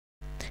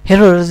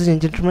Hello ladies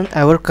and gentlemen,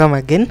 I welcome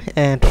again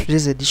to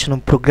today's edition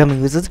of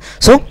Programming Wizards.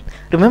 So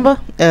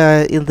remember,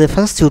 in the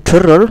first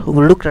tutorial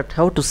we looked at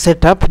how to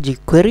set up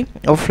jQuery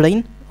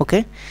offline,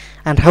 okay,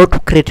 and how to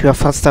create your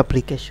first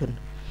application.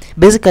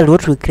 Basically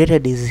what we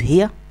created is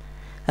here.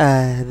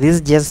 This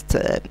just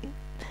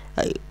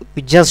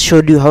we just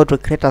showed you how to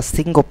create a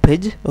single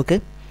page,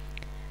 okay,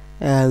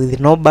 with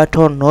no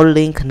button, no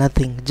link,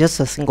 nothing, just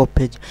a single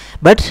page.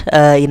 But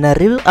in a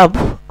real app,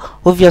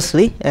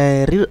 obviously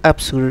real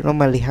apps will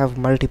normally have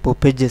multiple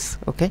pages,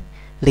 okay,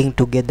 linked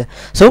together.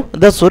 So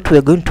that's what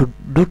we're going to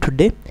do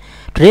today.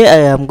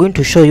 I am going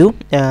to show you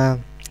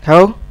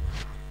how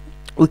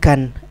we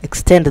can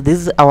extend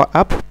this our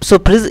app. So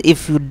please,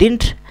 if you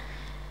didn't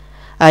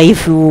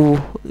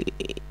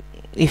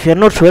if you're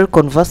not well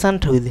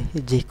conversant with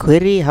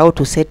jQuery, how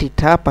to set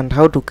it up and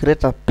how to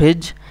create a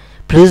page,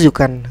 please you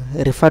can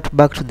refer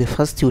back to the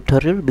first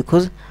tutorial,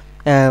 because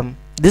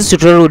this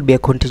tutorial will be a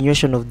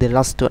continuation of the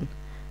last one,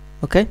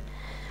 okay.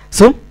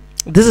 So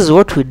this is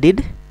what we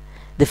did.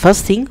 The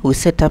first thing, we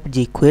set up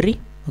jQuery,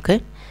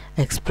 okay.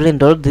 I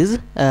explained all this.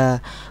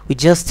 We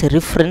just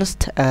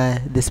referenced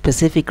the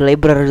specific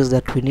libraries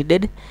that we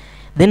needed.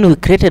 Then we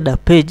created a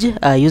page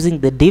using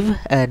the div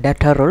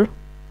data role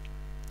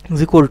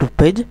is equal to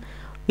page.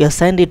 We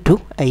assigned it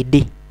to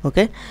ID,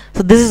 okay.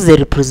 So this is the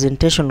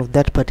representation of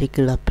that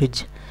particular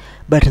page.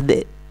 But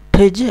the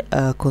page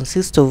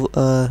consists of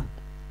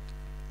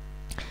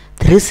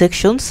 3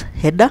 sections: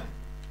 header,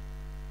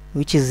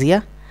 which is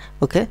here,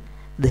 okay,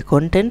 the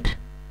content,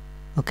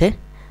 okay,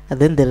 and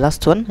then the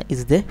last one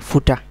is the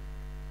footer,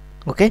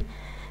 okay.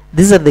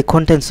 These are the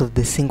contents of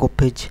the single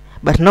page.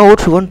 But now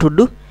what we want to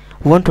do,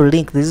 we want to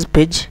link this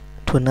page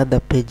to another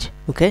page,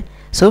 okay.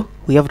 So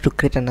we have to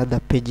create another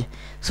page.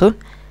 So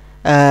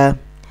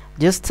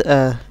just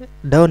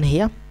down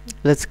here,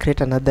 let's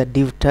create another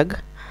div tag.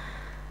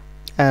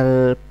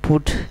 I'll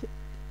put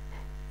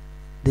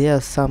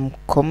there some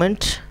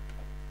comment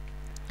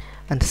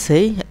and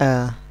say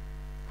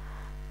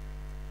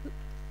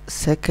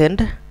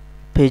second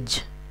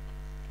page,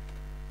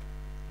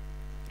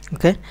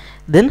 okay.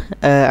 Then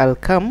I'll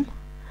come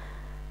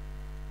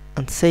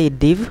and say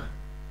div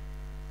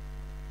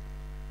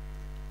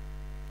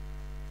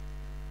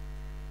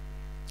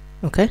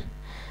okay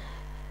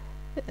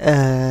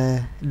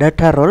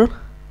data role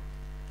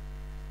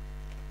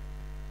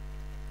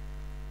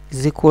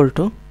is equal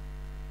to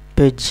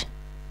page,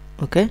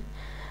 okay.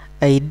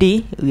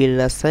 ID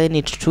will assign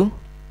it to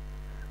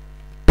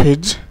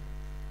page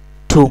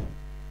 2,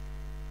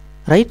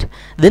 right.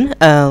 Then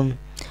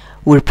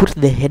we'll put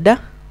the header,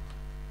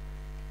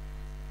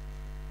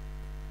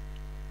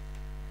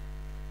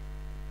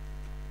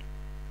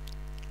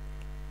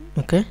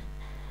 okay.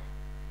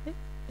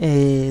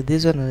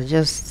 This one will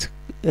just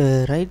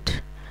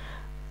write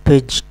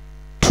page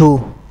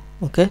 2,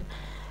 okay.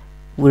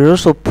 We'll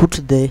also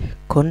put the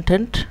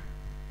content,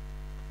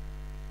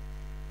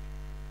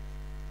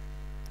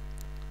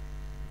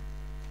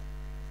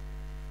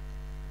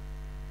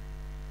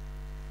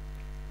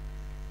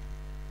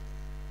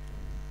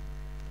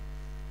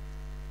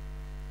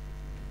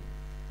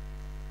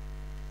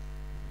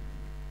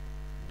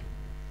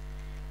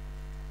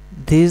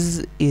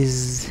 this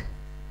is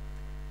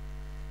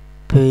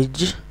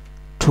page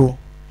 2,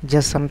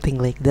 just something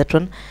like that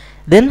one.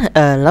 Then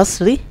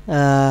lastly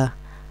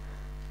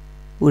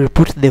we'll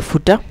put the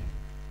footer,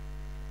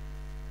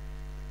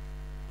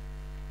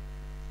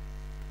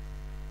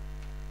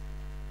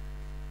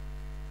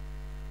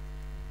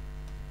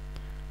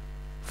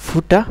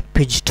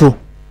 page 2,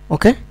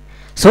 okay.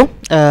 So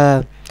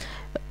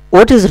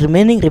what is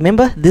remaining,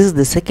 remember this is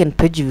the second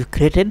page we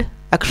created.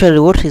 Actually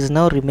what is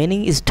now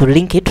remaining is to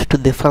link it to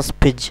the first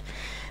page.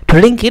 To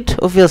link it,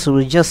 obviously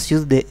we'll just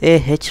use the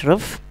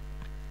ahref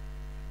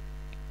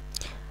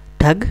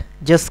tag.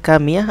 Just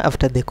come here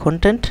after the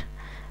content.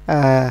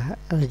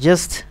 I'll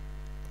just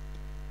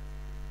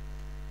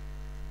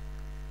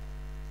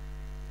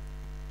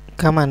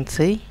come and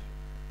say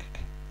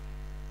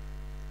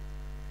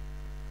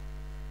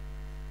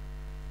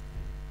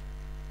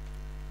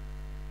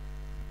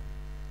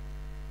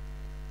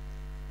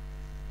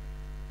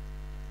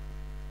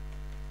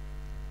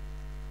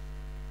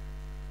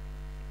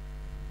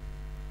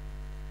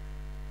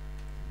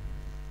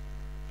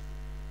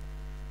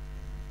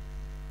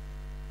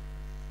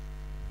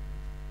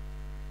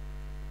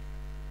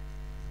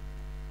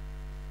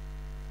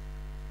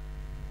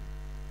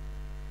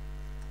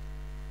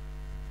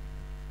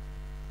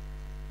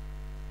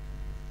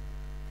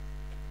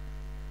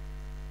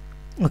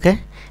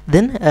okay.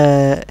 Then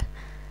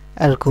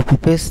I'll copy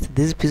paste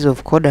this piece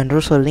of code and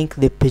also link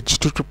the page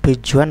 2 to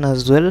page 1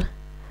 as well.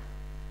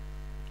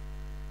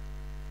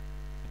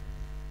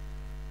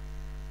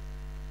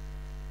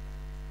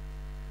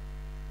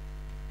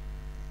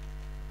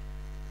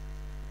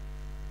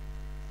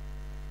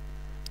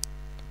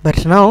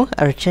 But now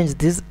I'll change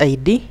this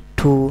ID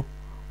to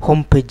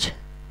home page,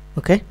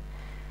 okay.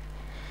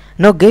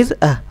 Now guys,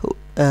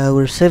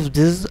 we'll save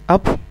this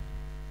up.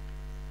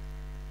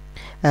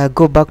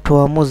 Go back to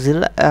our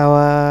Mozilla,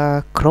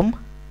 our Chrome,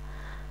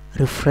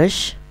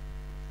 refresh,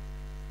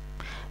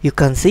 you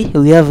can see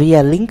we have here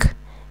a link.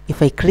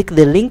 If I click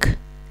the link,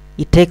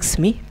 it takes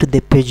me to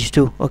the page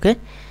 2. Okay,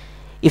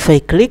 if I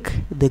click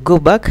the go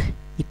back,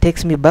 it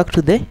takes me back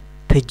to the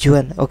page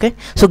 1. Okay,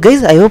 so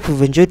guys, I hope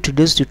you've enjoyed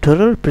today's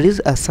tutorial.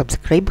 Please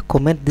subscribe,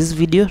 comment this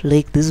video,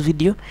 like this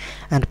video,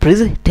 and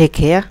please take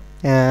care.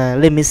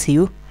 Let me see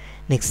you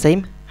next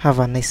time. Have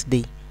a nice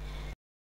day.